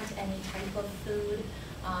restaurant, any type of food,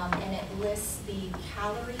 and it lists the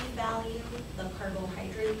calorie value, the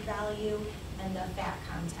carbohydrate value, and the fat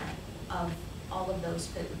content of all of those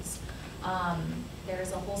foods.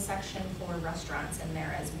 There's a whole section for restaurants in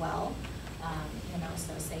there as well.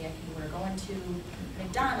 So say if you were going to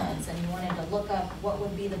McDonald's and you wanted to look up what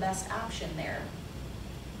would be the best option there,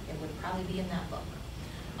 it would probably be in that book.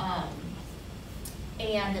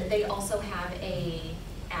 And they also have a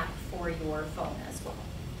app for your phone as well.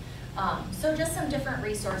 So just some different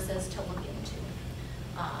resources to look into.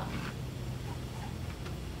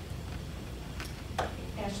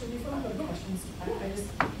 Ashley, before I go to questions, can I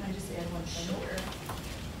just add one thing here?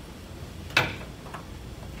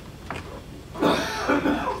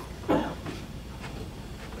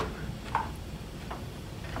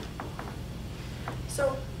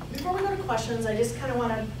 So before we go to questions, I just kind of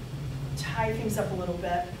want to tie things up a little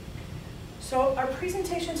bit. So our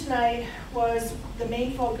presentation tonight the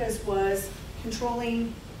main focus was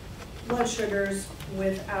controlling blood sugars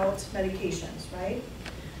without medications, right?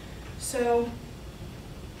 So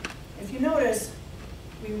if you notice,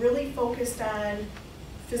 we really focused on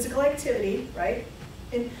physical activity, right?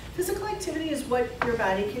 And physical activity is what your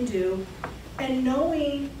body can do, and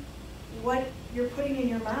knowing what you're putting in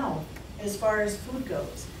your mouth as far as food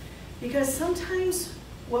goes. Because sometimes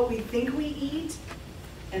what we think we eat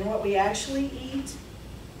and what we actually eat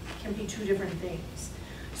can be two different things.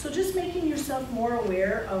 So just making yourself more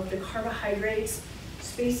aware of the carbohydrates,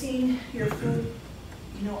 spacing your food,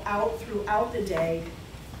 out throughout the day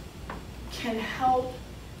can help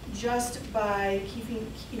just by keeping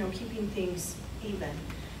things even.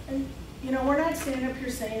 And we're not standing up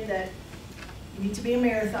here saying that you need to be a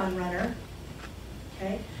marathon runner,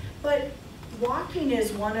 okay? But walking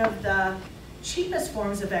is one of the cheapest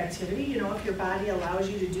forms of activity, if your body allows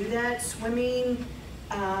you to do that. Swimming,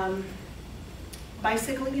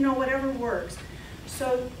 bicycling, whatever works.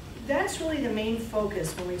 So that's really the main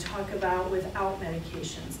focus when we talk about without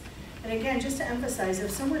medications. And again, just to emphasize,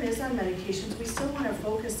 if someone is on medications, we still want to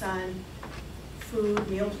focus on food,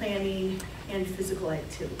 meal planning, and physical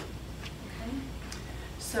activity. Okay?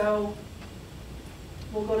 So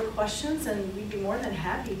we'll go to questions, and we'd be more than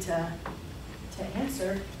happy to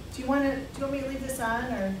answer. Do you want me to leave this on,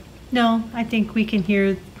 or? No, I think we can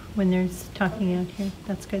hear when there's talking out here.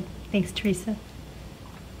 That's good. Thanks, Teresa.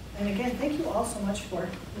 And again, thank you all so much for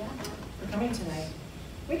coming tonight.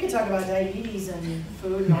 We could talk about diabetes and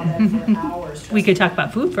food and all that for hours. We could talk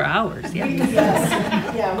about food for hours, yeah.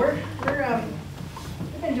 Yes. Yeah,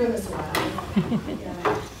 we've been doing this a while.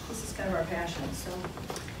 Yeah, this is kind of our passion, so.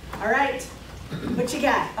 All right, what you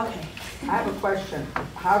got? Okay. I have a question.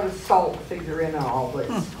 How does salt figure in all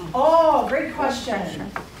this? Oh, great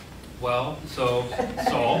question. Well, so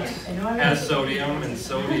salt has sodium, and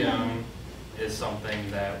sodium is something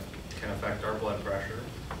that can affect our blood pressure.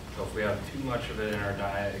 So if we have too much of it in our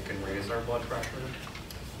diet, it can raise our blood pressure.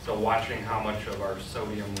 So watching how much of our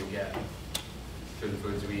sodium we get through the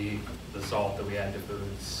foods we eat, the salt that we add to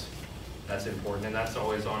foods, that's important, and that's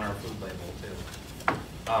always on our food label too.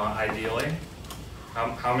 Ideally,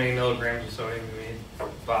 how many milligrams of sodium do we need?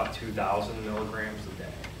 About 2,000 milligrams a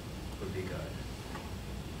day would be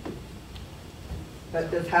good.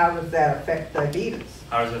 But how does that affect diabetes?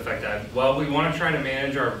 How does it affect that? Well, we want to try to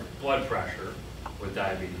manage our blood pressure with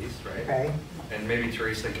diabetes, right? Okay. And maybe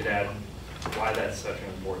Teresa could add why that's such an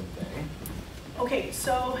important thing. Okay,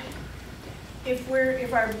 so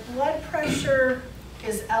if our blood pressure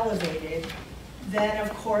is elevated, then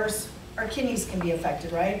of course our kidneys can be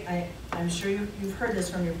affected, right? I'm sure you've heard this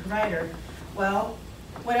from your provider. Well,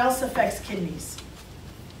 what else affects kidneys?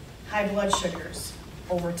 High blood sugars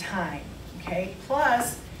over time, okay?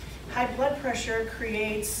 Plus, high blood pressure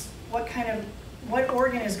creates what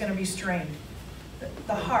organ is going to be strained?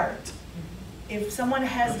 The heart. If someone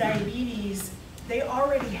has diabetes, they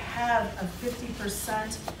already have a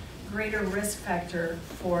 50% greater risk factor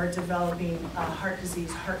for developing a heart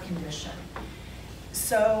disease, heart condition.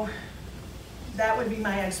 So that would be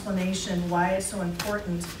my explanation why it's so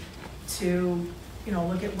important to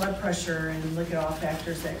look at blood pressure and look at all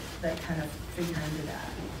factors that kind of figure into that.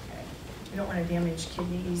 Okay. You don't want to damage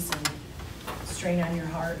kidneys and strain on your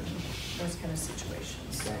heart and those kind of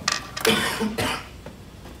situations. So.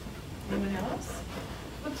 Anyone else?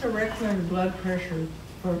 What's a recommended blood pressure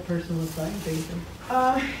for a person with diabetes?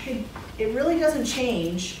 It really doesn't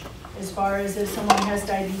change as far as if someone has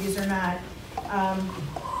diabetes or not.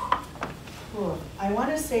 I want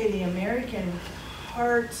to say the American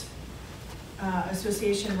Heart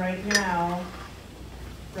Association right now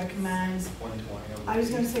recommends, 120 over I was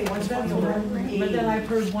going to say 120 over 80. But then I've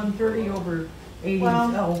heard 130 over 80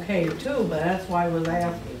 Well, is okay too, but that's why I was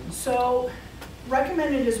asking. So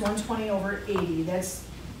recommended is 120 over 80. That's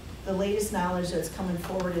the latest knowledge that's coming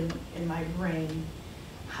forward in my brain.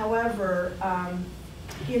 However,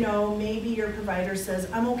 maybe your provider says,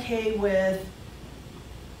 I'm okay with,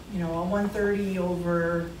 a 130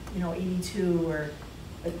 over, 82 or,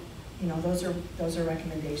 those are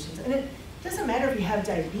recommendations. And it doesn't matter if you have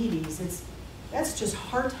diabetes, that's just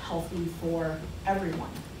heart healthy for everyone.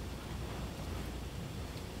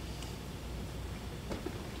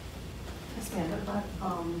 Yes, ma'am. What about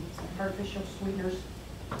artificial sweeteners?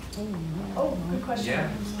 Oh, good question. Yeah,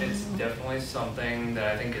 it's definitely something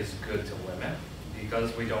that I think is good to limit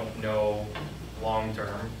because we don't know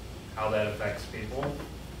long-term how that affects people.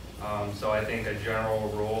 So I think a general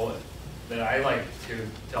rule that I like to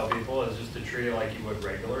tell people is just to treat it like you would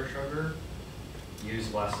regular sugar,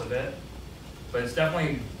 use less of it. But it's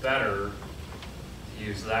definitely better to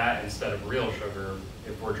use that instead of real sugar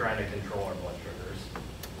if we're trying to control our blood sugars,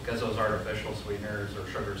 because those artificial sweeteners or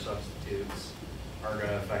sugar substitutes aren't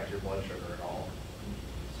going to affect your blood sugar at all.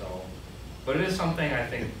 So, but it is something I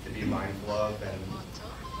think to be mindful of, and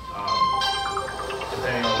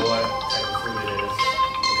depending on what type of food it is,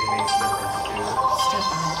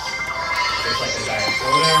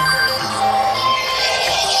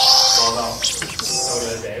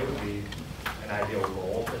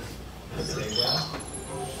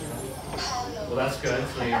 Well, that's good,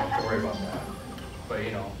 so you don't have to worry about that. But,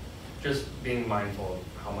 you know, just being mindful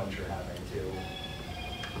of how much you're having too.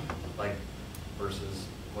 Like, versus,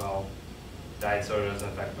 well, diet soda doesn't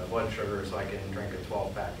affect my blood sugar, so I can drink a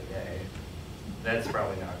 12-pack a day. That's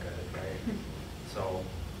probably not good, right? So,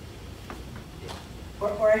 yeah.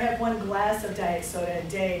 Or I have one glass of diet soda a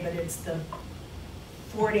day, but it's the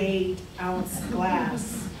 48-ounce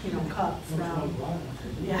glass, you know, cup from,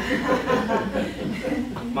 yeah.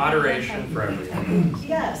 Moderation for everything.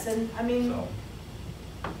 Yes, and I mean, So,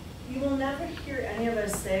 you will never hear any of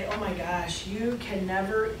us say, oh my gosh, you can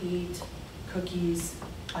never eat cookies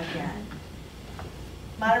again.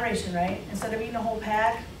 Moderation, right? Instead of eating a whole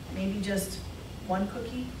pack, maybe just one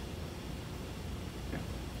cookie.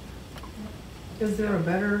 Is there a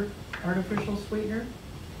better artificial sweetener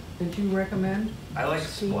that you recommend? I like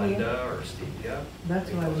Stevia. Splenda or Stevia. That's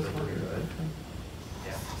think what I those was are pretty wondering. good.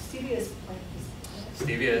 Yeah. Stevia is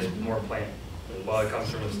Stevia is more plant, well, it comes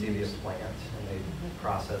from a stevia plant, and they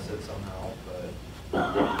process it somehow,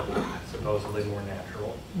 but supposedly more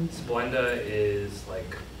natural. Splenda is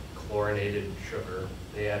like chlorinated sugar.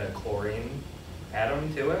 They add a chlorine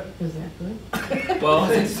atom to it. Is that good? Well,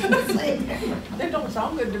 it's, That don't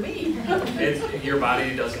sound good to me. your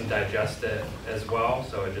body doesn't digest it as well,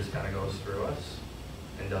 so it just kind of goes through us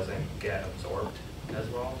and doesn't get absorbed as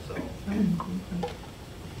well, so,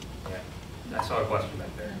 yeah. I saw a question back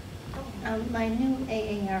there. My new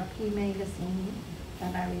AARP magazine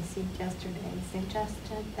that I received yesterday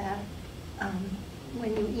suggested that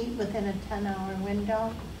when you eat within a 10-hour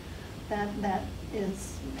window, that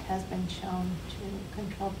has been shown to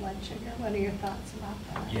control blood sugar. What are your thoughts about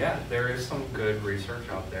that? Yeah, there is some good research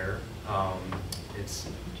out there.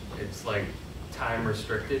 It's like time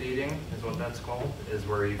restricted eating is what that's called, is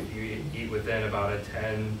where you eat within about a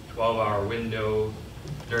 10, 12-hour window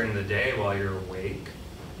during the day while you're awake.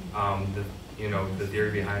 The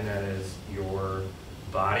theory behind that is your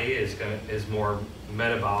body is more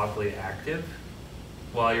metabolically active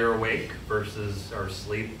while you're awake versus our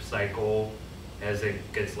sleep cycle. As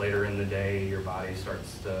it gets later in the day, your body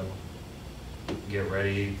starts to get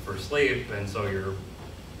ready for sleep, and so your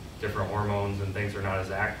different hormones and things are not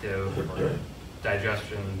as active, or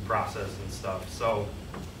digestion process and stuff. So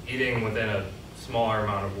eating within a smaller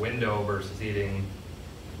amount of window versus eating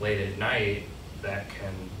late at night, that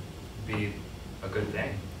can be a good thing.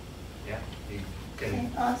 Yeah, you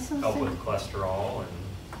can They also help said- with cholesterol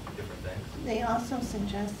and different things. They also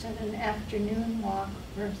suggested an afternoon walk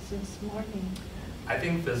versus morning. I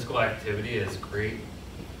think physical activity is great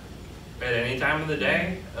at any time of the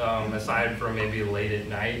day, aside from maybe late at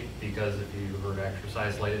night, because if you were to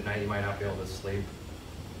exercise late at night, you might not be able to sleep.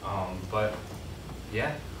 But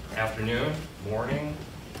yeah, afternoon, morning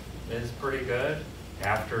is pretty good.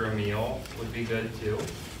 After a meal would be good too,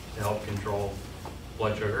 to help control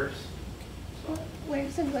blood sugars. So,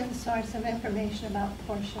 Where's a good source of information about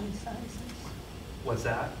portion sizes? what's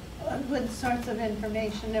that? A good source of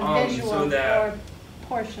information, a So visual that- for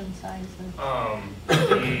portion sizes.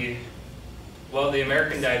 The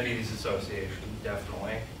American Diabetes Association,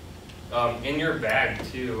 definitely. In your bag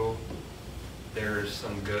too, there's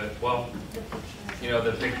some good,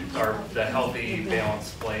 the healthy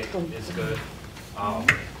balanced plate is good.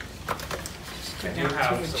 I do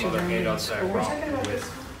have some other handouts that I We're brought talking about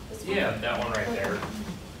with, this one? yeah, that one right there.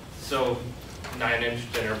 So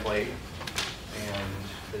 9-inch dinner plate and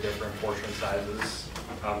the different portion sizes.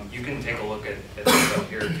 You can take a look at this up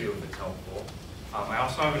here too if it's helpful. I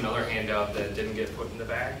also have another handout that didn't get put in the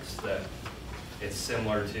bags that it's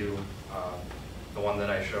similar to the one that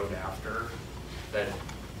I showed after, that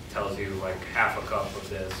tells you like half a cup of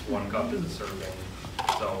this, 1 cup is a serving.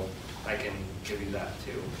 So I can give you that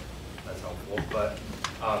too. That's helpful. But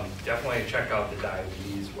definitely check out the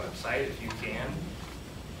diabetes website if you can,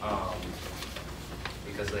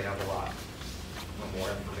 because they have a lot more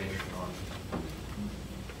information on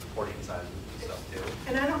portion sizes and stuff too.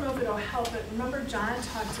 And I don't know if it'll help, but remember John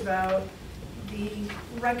talked about the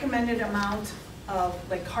recommended amount of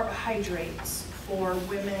like carbohydrates for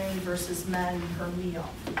women versus men per meal.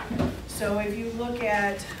 So if you look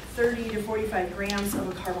at 30 to 45 grams of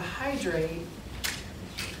a carbohydrate,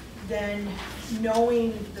 then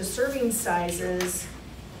knowing the serving sizes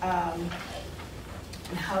and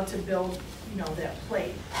how to build, that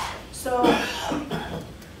plate. So,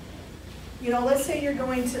 let's say you're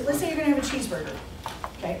gonna have a cheeseburger,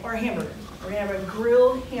 okay, or a hamburger. We're gonna have a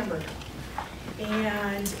grilled hamburger,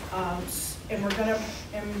 and are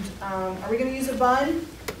we gonna use a bun?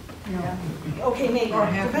 No. Okay, maybe, Or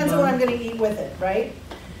half a depends on what bun. I'm gonna eat with it, right?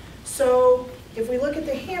 So if we look at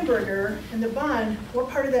the hamburger and the bun, what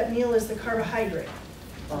part of that meal is the carbohydrate?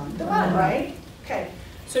 The bun, right? Okay,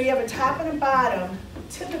 so you have a top and a bottom.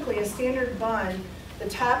 Typically, a standard bun, the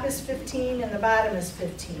top is 15 and the bottom is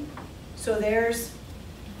 15. So there's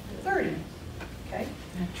 30, okay?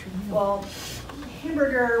 Well,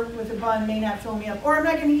 hamburger with a bun may not fill me up, or I'm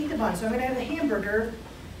not gonna eat the bun, so I'm gonna have the hamburger.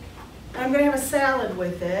 I'm gonna have a salad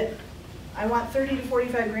with it. I want 30 to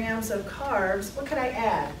 45 grams of carbs. What could I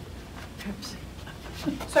add?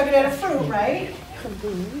 So I could add a fruit, right?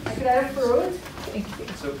 I could add a fruit.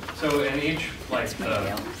 So in each, like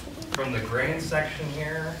from the grain section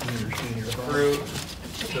here, the fruit,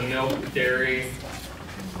 the milk, dairy,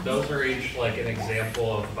 those are each like an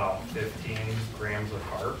example of about 15 grams of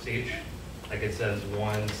carbs each. Like it says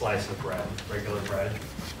one slice of bread, regular bread,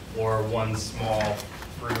 or one small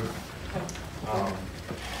fruit,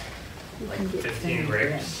 like 15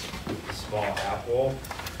 grapes, a small apple,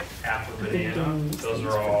 half a banana. Those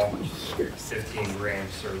are all 15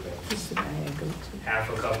 grams servings. Half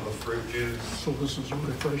a cup of fruit juice. So this is a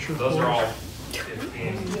refresher. Those are all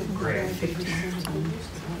 15 grams each.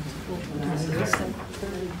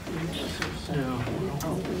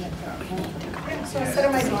 So instead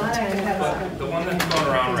of my bun, I could have But the one that's going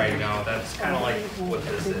around right now, that's kind of like what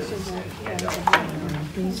this is in handout.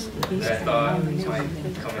 I thought it might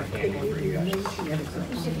come in handy for you guys.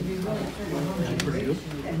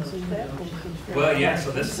 Well, yeah,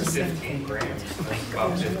 so this is 15 grams. This is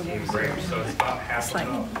about 15 grams, so it's about half a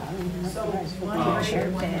cup.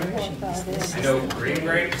 I know green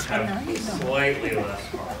grapes have slightly less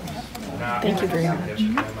carbs. Not Thank you very much. a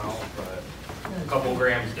significant amount, but a couple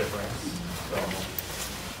grams difference. So,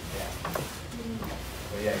 yeah.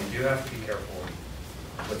 But yeah, you do have to be careful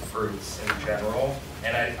with fruits in general.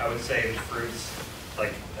 And I would say fruits,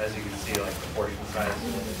 like, as you can see, like the portion size is a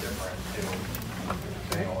little bit different too.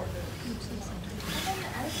 Depending on what it is. And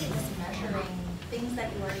I would say just measuring things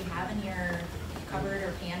that you already have in your cupboard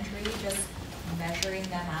or pantry, just measuring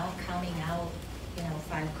them out, counting out,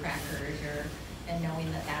 5 crackers and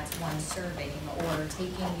knowing that that's one serving, or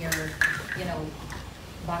taking your,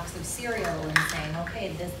 box of cereal and saying,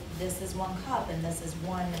 okay, this is 1 cup and this is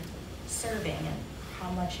 1 serving, and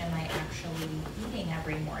how much am I actually eating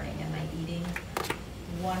every morning? Am I eating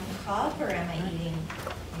 1 cup, or am I eating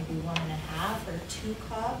maybe 1.5 or 2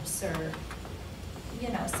 cups, or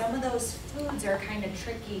some of those foods are kind of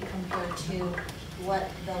tricky compared to what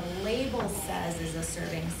the label says is a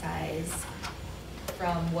serving size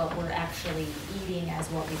from what we're actually eating as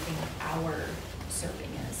what we think our serving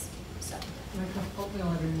is. So. I have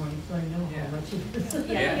oatmeal every morning, so I know how much it is.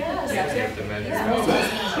 Yeah, you have to measure Yeah, out.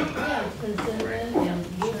 and cinnamon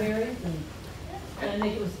and blueberries and I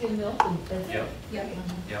make it with skim milk and that's it. Yep.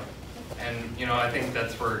 Yep. And, I think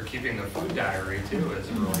that's where keeping a food diary too is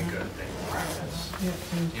a really good thing to practice.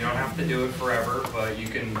 You don't have to do it forever, but you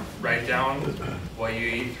can write down what you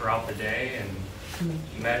eat throughout the day and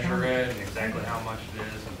measure it and exactly how much it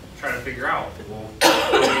is, and try to figure out, well,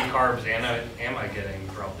 how many carbs am I getting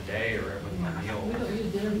throughout the day or with my We meal? don't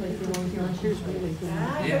use dinner plates, we always lunch is really good.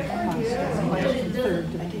 Yeah.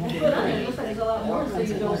 It looks like it's a lot more, so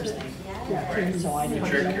you don't. Right. You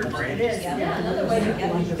trick your brain. Yeah, another way you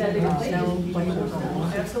get these guys to plate.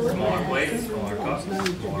 Absolutely. Smaller plates, smaller cups, smaller.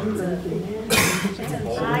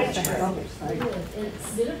 I try.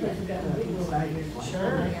 It's dinner plates have gotten big ones.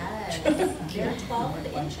 Sure. Yes, they're 12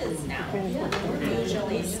 inches now.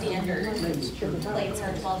 Usually standard plates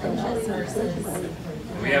are 12 inches versus.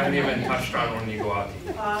 We haven't even touched on when you go out to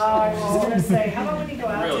eat. I was gonna say, how about when you go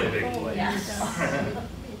out? Really to- big plates. Yes.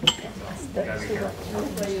 So, gotta be careful.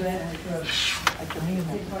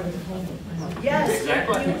 Yes,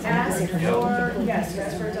 Exactly. you asked for, yes, you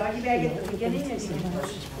asked for a doggy bag at the beginning and you can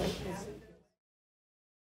push.